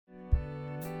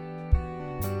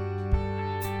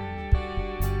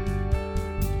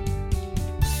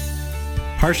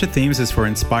Parsha Themes is for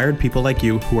inspired people like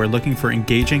you who are looking for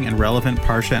engaging and relevant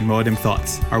Parsha and Moedim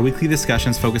thoughts. Our weekly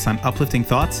discussions focus on uplifting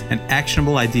thoughts and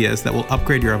actionable ideas that will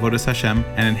upgrade your Avodas Hashem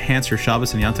and enhance your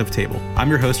Shabbos and Yom Tov table. I'm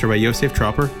your host, Rabbi Yosef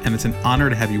Tropper, and it's an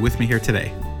honor to have you with me here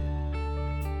today.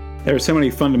 There are so many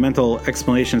fundamental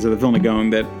explanations of the Vilna Gaon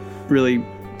that really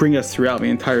bring us throughout the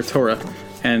entire Torah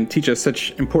and teach us such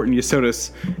important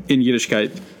yesodos in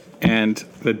Yiddishkeit and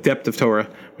the depth of Torah.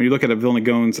 When you look at a Vilna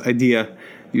Gaon's idea,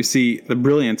 you see the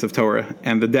brilliance of Torah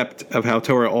and the depth of how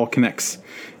Torah all connects.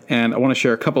 And I want to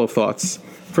share a couple of thoughts.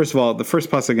 First of all, the first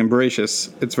pasuk in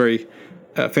Bereshis, it's very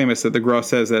famous that the Gra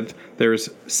says that there's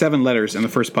 7 letters in the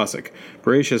first pasuk.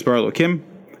 Bereshis bar Elokim,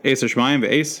 Eis Hashmayim,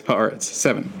 Ve'eis Ha'aretz,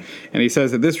 7. And he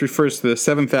says that this refers to the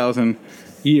 7,000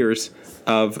 years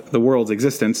of the world's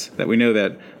existence, that we know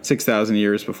that 6,000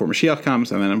 years before Mashiach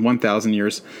comes, and then 1,000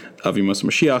 years of Yemos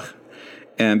Mashiach.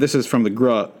 And this is from the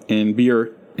Gra in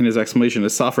Bir, in his explanation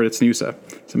of Safra Tzniusa.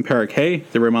 It's in Parak Hey,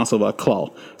 the Remasal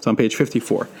Klal. It's on page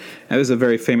 54. And this is a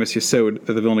very famous Yesod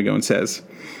that the Vilna Gaon says.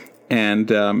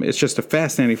 And it's just a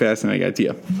fascinating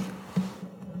idea.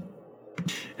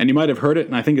 And you might have heard it,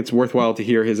 and I think it's worthwhile to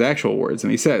hear his actual words.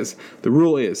 And he says, the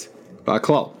rule is,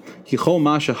 Ba'klal, Hichol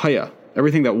Masha Haya,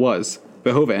 everything that was,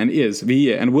 Behova, and is,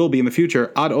 V'yeh, and will be in the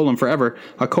future, Ad Olam, forever,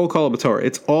 HaKol Kol B'Torah,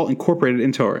 it's all incorporated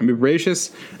in Torah. And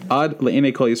Bereshis, Ad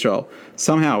Le'enei Kol Yisrael,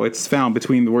 somehow it's found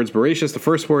between the words Bereshis, the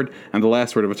first word, and the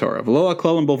last word of a Torah. V'lo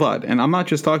HaKlalim Bolvad, and I'm not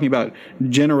just talking about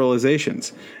generals. Ella,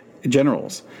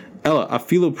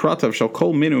 Afilu Pratav Shal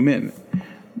Kol Min Umin,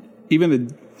 even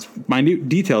the minute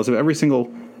details of every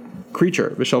single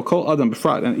creature, V'shal Kol Adam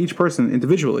B'frat, and each person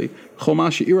individually, Chol Ma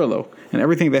She'iralo, and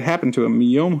everything that happened to him,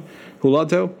 Miyom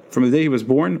Hulato, from the day he was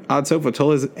born, Ad Sof,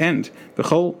 until his end,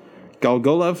 V'chol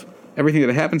Galgolav, everything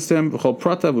that happens to him, V'chol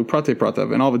Pratav, V'prate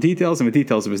Pratav, and all the details and the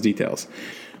details of his details.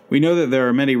 We know that there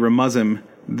are many Ramazim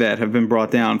that have been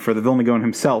brought down for the Vilna Gaon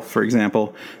himself, for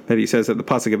example, that he says that the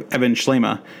pasuk of Evan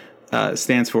Shlema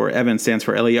stands for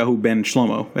Eliyahu ben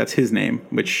Shlomo. That's his name,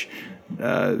 which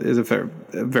is a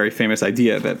very famous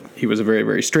idea that he was a very,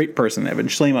 very straight person. Evan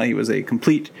Shlema, he was a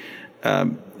complete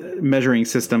measuring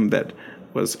system that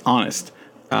was honest.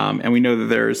 And we know that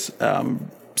there's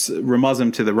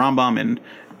Ramazim to the Rambam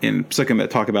in Psukim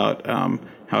that talk about how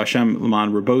Hashem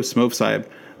L'man Rabos Movsaib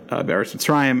Be'eretz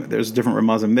Mitzrayim. There's different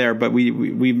Ramazim there, but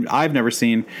I've never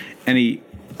seen any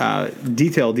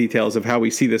details of how we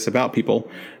see this about people.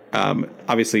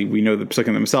 Obviously, we know the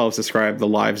Psukim themselves describe the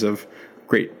lives of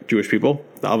great Jewish people,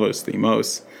 the Avos, the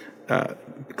Emos, Klal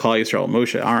Yisrael,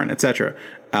 Moshe, Aaron, etc.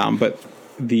 But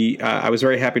I was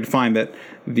very happy to find that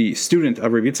the student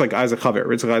of Rav Yitzchak Isaac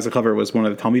Chaver was one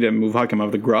of the Talmidim Muvhakim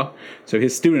of the Gra. So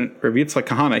his student, Rav Yitzchak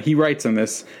Kahana, he writes on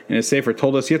this in his Sefer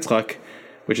Toldos Yitzchak,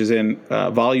 which is in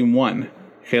Volume 1,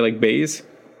 Chelek Beis,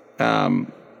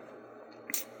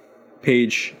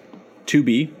 page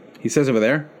 2b. He says over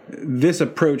there, this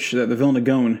approach that the Vilna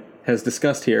Gaon has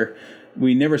discussed here,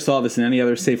 we never saw this in any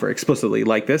other sefer explicitly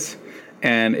like this,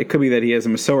 and it could be that he has a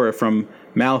Masorah from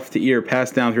mouth to ear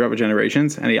passed down throughout the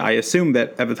generations, and I assume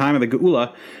that at the time of the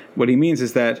Geula, what he means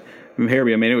is that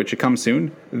which should come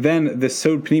soon, then the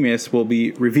Sod Pnimius will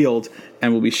be revealed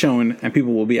and will be shown, and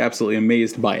people will be absolutely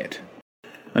amazed by it.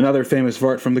 Another famous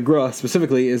vart from the Gra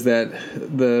specifically is that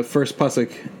the first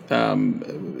pasuk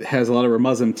has a lot of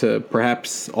ramazim to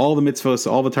perhaps all the mitzvos,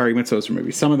 all the Tariq mitzvos, or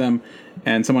maybe some of them.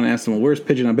 And someone asked him, well, where's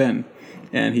Pidyon HaBen?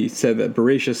 And he said that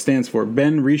Bereshis stands for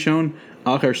Ben Rishon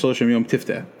Acher Shloshim Yom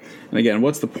Tifteh. And again,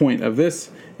 what's the point of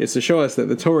this? It's to show us that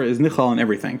the Torah is nichal in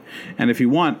everything. And if you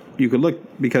want, you could look,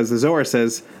 because the Zohar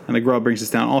says, and the Gra brings this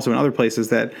down also in other places,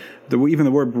 that even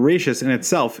the word Bereshis in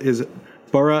itself is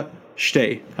bara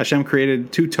Shtei. Hashem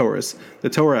created 2 Torahs, the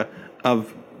Torah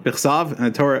of Bichsav and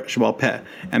the Torah Shabal Peh,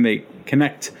 and they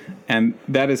connect, and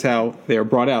that is how they are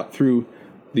brought out through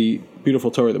the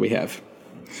beautiful Torah that we have.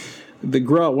 The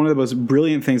Gra, one of the most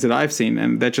brilliant things that I've seen,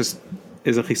 and that just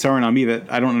is a chisaron on me that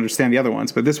I don't understand the other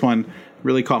ones, but this one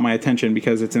really caught my attention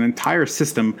because it's an entire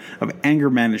system of anger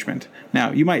management.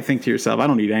 Now, you might think to yourself, I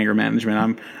don't need anger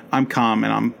management. I'm calm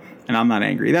and I'm not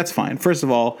angry. That's fine. First of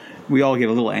all, we all get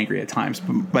a little angry at times.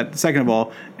 But second of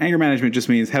all, anger management just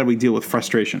means how do we deal with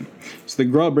frustration? So the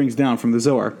Gra brings down from the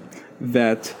Zohar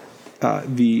that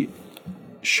the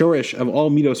shorish of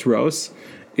all midos ros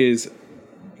is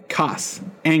kas,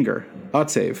 anger,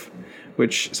 atzev,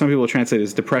 which some people translate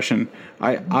as depression.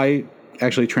 I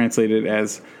actually translate it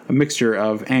as a mixture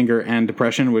of anger and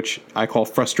depression, which I call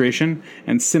frustration,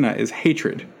 and sinna is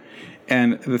hatred.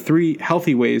 And the 3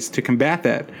 healthy ways to combat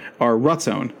that are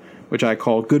ratzon, which I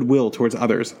call goodwill towards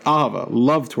others, ahava,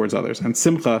 love towards others, and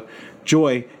simcha,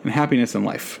 joy and happiness in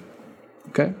life.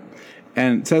 Okay?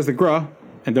 And it says the Gra,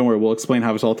 and don't worry, we'll explain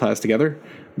how this all ties together,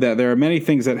 that there are many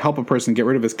things that help a person get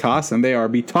rid of his kas, and they are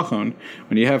bitachon.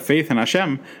 When you have faith in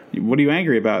Hashem, what are you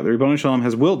angry about? The Ribono Shel Olam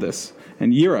has willed this.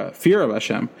 And yira, fear of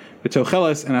Hashem,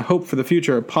 v'tocheles, and a hope for the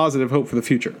future, a positive hope for the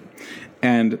future.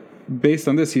 And based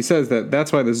on this, he says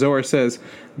that's why the Zohar says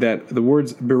that the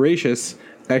words Bereshis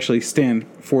actually stand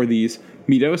for these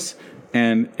midos.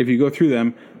 And if you go through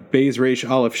them, Beis, Reish,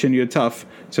 Aleph, Shin, Yud, Taf,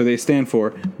 so they stand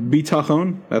for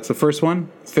bitachon, that's the first one,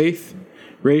 faith.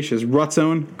 Reish is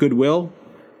ratzon, goodwill.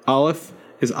 Aleph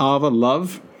is ava,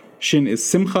 love. Shin is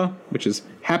simcha, which is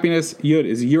happiness. Yud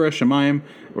is yira shamayim,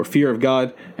 or fear of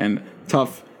God. And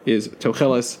Taf is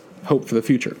tocheles, hope for the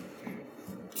future.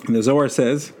 And the Zohar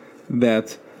says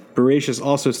that Bereshis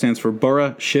also stands for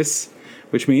bara shis,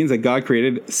 which means that God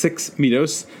created 6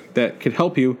 midos that could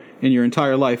help you in your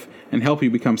entire life and help you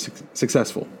become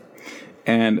successful.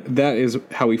 And that is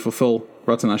how we fulfill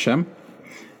Ratzon Hashem.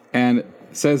 And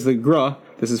says the Gra,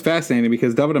 this is fascinating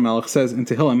because David HaMelech says in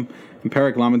Tehillim, in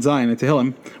Perek Lamed Zayin in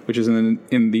Tehillim, which is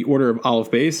in the order of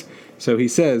Aleph Beis, so he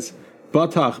says,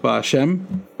 Batach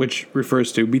ba'Hashem, which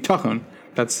refers to bitachon,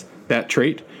 that's that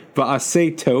trait.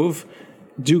 Va'aseh tov,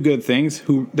 do good things,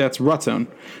 that's ratzon,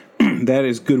 that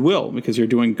is goodwill, because you're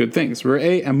doing good things.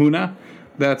 Re'eh amuna,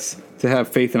 that's to have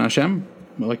faith in Hashem,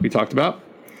 like we talked about.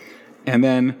 And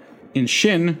then in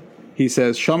Shin, he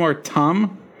says, Shamar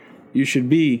tam, you should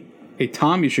be a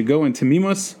tam, you should go into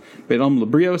mimos, be'elam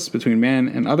labrios, between man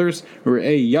and others.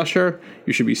 Re'eh yashar,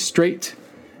 you should be straight.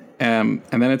 And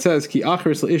then it says, Ki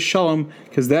achris le'ish shalom,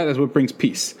 because that is what brings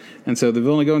peace. And so the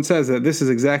Vilna Gaon says that this is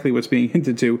exactly what's being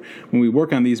hinted to. When we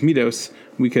work on these midos,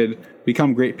 we could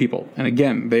become great people. And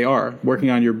again, they are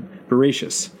working on your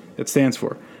bereshis, it stands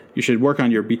for. You should work on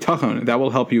your bitachon. That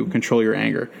will help you control your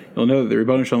anger. You'll know that the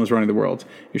Ribono Shel Olam is running the world.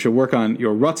 You should work on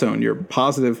your ratzon, your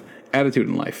positive attitude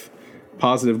in life,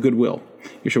 positive goodwill.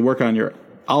 You should work on your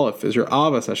aleph, is your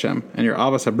avas Hashem, and your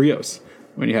avas habrios.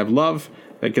 When you have love,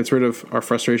 that gets rid of our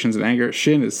frustrations and anger.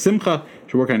 Shin is simcha. You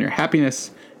should work on your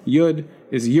happiness. Yud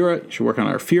is yira. You should work on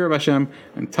our fear of Hashem.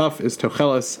 And Taf is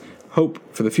tocheles, hope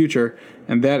for the future.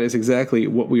 And that is exactly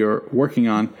what we are working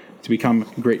on to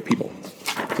become great people.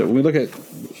 So when we look at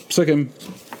Psukim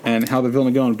and how the Vilna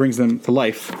Gaon brings them to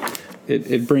life,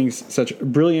 it brings such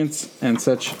brilliance and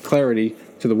such clarity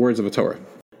to the words of a Torah.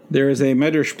 There is a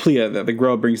Medrash Pliya that the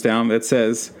Gra brings down that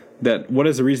says that what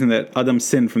is the reason that Adam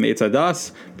sinned from the Eitz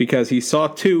Hadas? Because he saw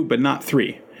 2 but not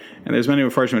 3. And there's many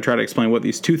Mefarshim that try to explain what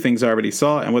these 2 things are that he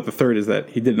saw and what the third is that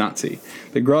he did not see.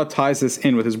 The Gra ties this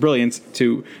in with his brilliance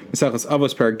to Maseches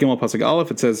Avos Perek Gimel Pasuk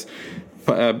Aleph. It says,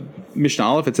 Mishnah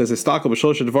Aleph, it says, if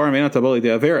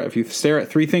you stare at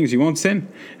 3 things, you won't sin.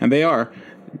 And they are,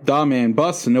 Da man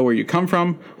bus, know where you come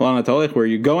from, where are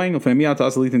you going,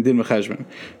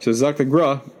 so Zak the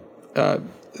Gra,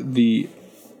 the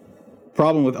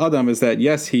problem with Adam is that,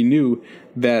 yes, he knew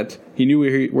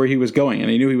where he was going, and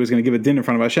he knew he was going to give a din in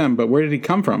front of Hashem, but where did he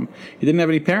come from? He didn't have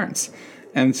any parents.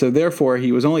 And so therefore,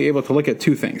 he was only able to look at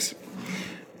 2 things.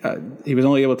 He was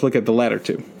only able to look at the latter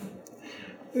 2.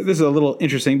 This is a little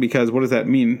interesting because what does that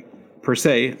mean per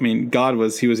se? I mean, he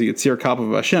was the Yitzir Kap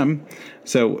of Hashem,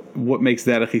 so what makes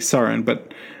that a chisaron?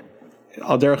 But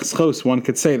al derech schos, one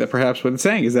could say that perhaps what it's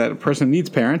saying is that a person needs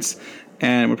parents,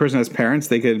 and when a person has parents,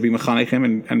 they could be mechanech him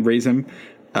and raise him.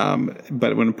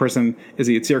 But when a person is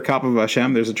a Yitzir Kap of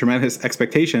Hashem, there's a tremendous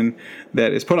expectation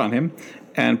that is put on him,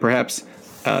 and perhaps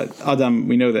Adam,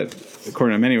 we know that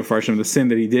according to many Mefarshim, the sin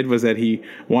that he did was that he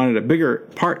wanted a bigger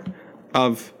part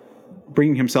of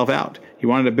bringing himself out. He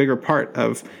wanted a bigger part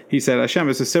of, he said, Hashem,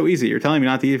 this is so easy. You're telling me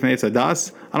not to eat from the Eitz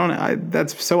Hadas? I don't know.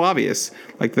 That's so obvious.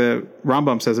 Like the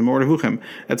Rambam says in Mordechai,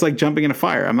 it's like jumping in a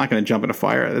fire. I'm not going to jump in a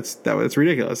fire. That's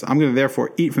ridiculous. I'm going to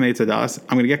therefore eat from the Eitz Hadas.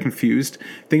 I'm going to get confused.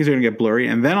 Things are going to get blurry,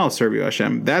 and then I'll serve you,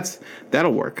 Hashem.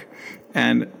 That'll work.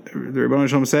 And the Ribono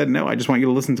Shel Olam said, no, I just want you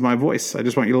to listen to my voice. I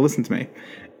just want you to listen to me.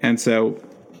 And so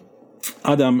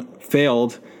Adam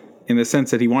failed in the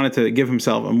sense that he wanted to give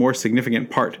himself a more significant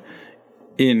part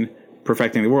in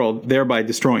perfecting the world, thereby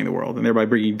destroying the world, and thereby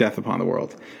bringing death upon the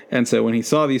world. And so when he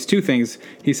saw these 2 things,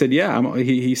 he said,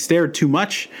 he stared too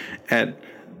much at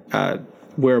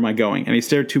where am I going? And he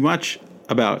stared too much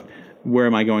about where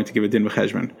am I going to give a din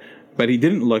v'cheshbon. But he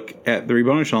didn't look at the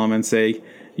Ribono Shel Olam and say,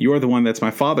 you're the one that's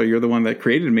my father, you're the one that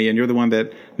created me, and you're the one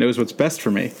that knows what's best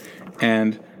for me.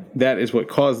 And that is what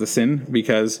caused the sin,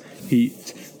 because he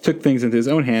took things into his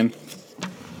own hand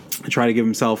and tried to give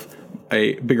himself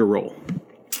a bigger role.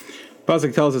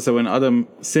 Pasuk tells us that when Adam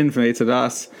sinned from the Eitz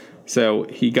Hadas, so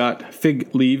he got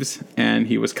fig leaves and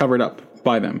he was covered up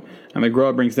by them. And the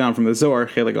Gra brings down from the Zohar,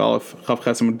 Chelik Aleph, Chav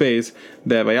Chesed Beis,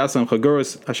 that Vayasam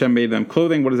Chagoros, Hashem made them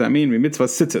clothing. What does that mean? Mitzvah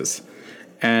sitzes.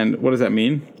 And what does that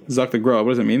mean? Zak the Gra,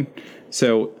 what does it mean?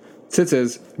 So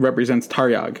tzitzis represents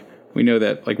Taryag. We know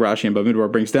that, like Rashi and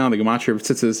Bamidbar brings down, the gematria of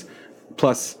tzitzis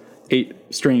plus 8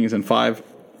 strings and 5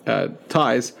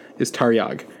 ties is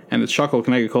Taryag. And it's Shakol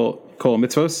Keneged Kol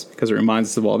Mitzvos, because it reminds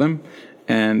us of all of them.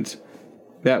 And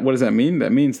that, what does that mean?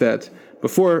 That means that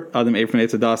before Adam ate from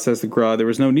Eitz Hadas, says the Gra, there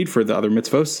was no need for the other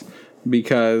mitzvos,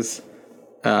 because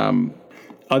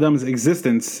Adam's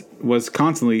existence was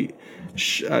constantly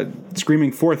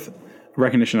screaming forth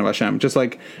recognition of Hashem. Just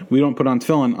like we don't put on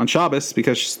tefillin on Shabbos,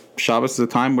 because Shabbos is a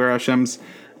time where Hashem's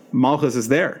malchus is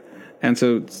there. And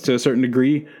so to a certain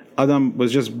degree, Adam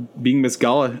was just being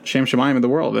misgala Shem Shemayim in the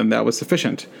world, and that was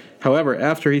sufficient. However,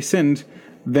 after he sinned,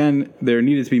 then there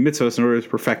needed to be mitzvos in order to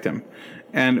perfect him.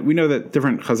 And we know that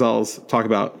different chazals talk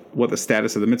about what the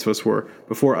status of the mitzvos were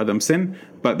before Adam's sin,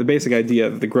 but the basic idea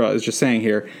that the Gra is just saying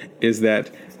here is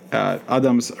that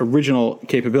Adam's original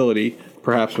capability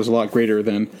perhaps was a lot greater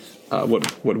than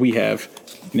what we have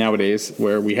nowadays,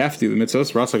 where we have to do the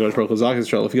mitzvos.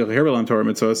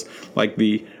 Like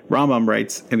the Rambam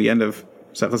writes in the end of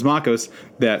Sefas Makos,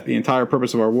 that the entire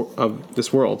purpose of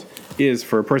this world is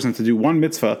for a person to do one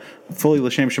mitzvah fully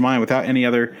l'shem shemayim, without any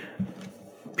other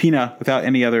pina, without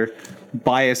any other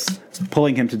bias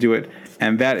pulling him to do it.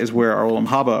 And that is where our Olam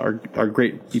Haba, our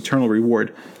great eternal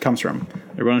reward, comes from.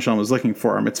 The Rebbeinu Shalom is looking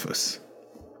for our mitzvahs.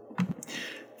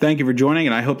 Thank you for joining,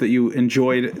 and I hope that you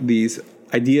enjoyed these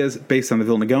ideas based on the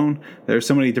Vilna Gaon. There are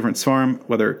so many different svarim,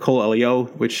 whether Kol Elio,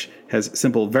 which has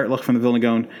simple Vertlach from the Vilna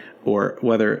Gaon, or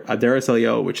whether Aderes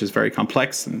Elio, which is very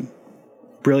complex and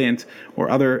brilliant, or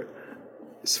other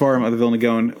svarim of the Vilna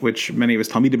Gaon, which many of his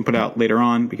Talmidim put out later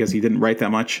on because he didn't write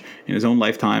that much in his own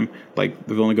lifetime, like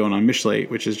the Vilna Gaon on Mishlei,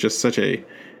 which is just such a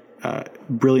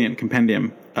brilliant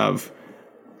compendium of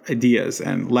ideas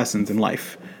and lessons in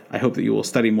life. I hope that you will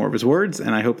study more of his words,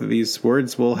 and I hope that these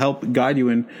words will help guide you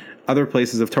in other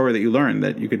places of Torah that you learn,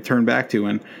 that you could turn back to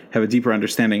and have a deeper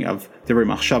understanding of Divrei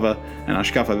Machshava and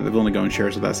Ashkafa that the Vilna Gaon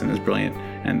shares with us in his brilliant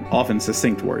and often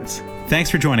succinct words. Thanks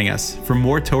for joining us. For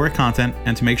more Torah content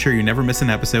and to make sure you never miss an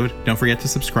episode, don't forget to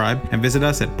subscribe and visit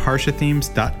us at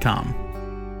parshathemes.com.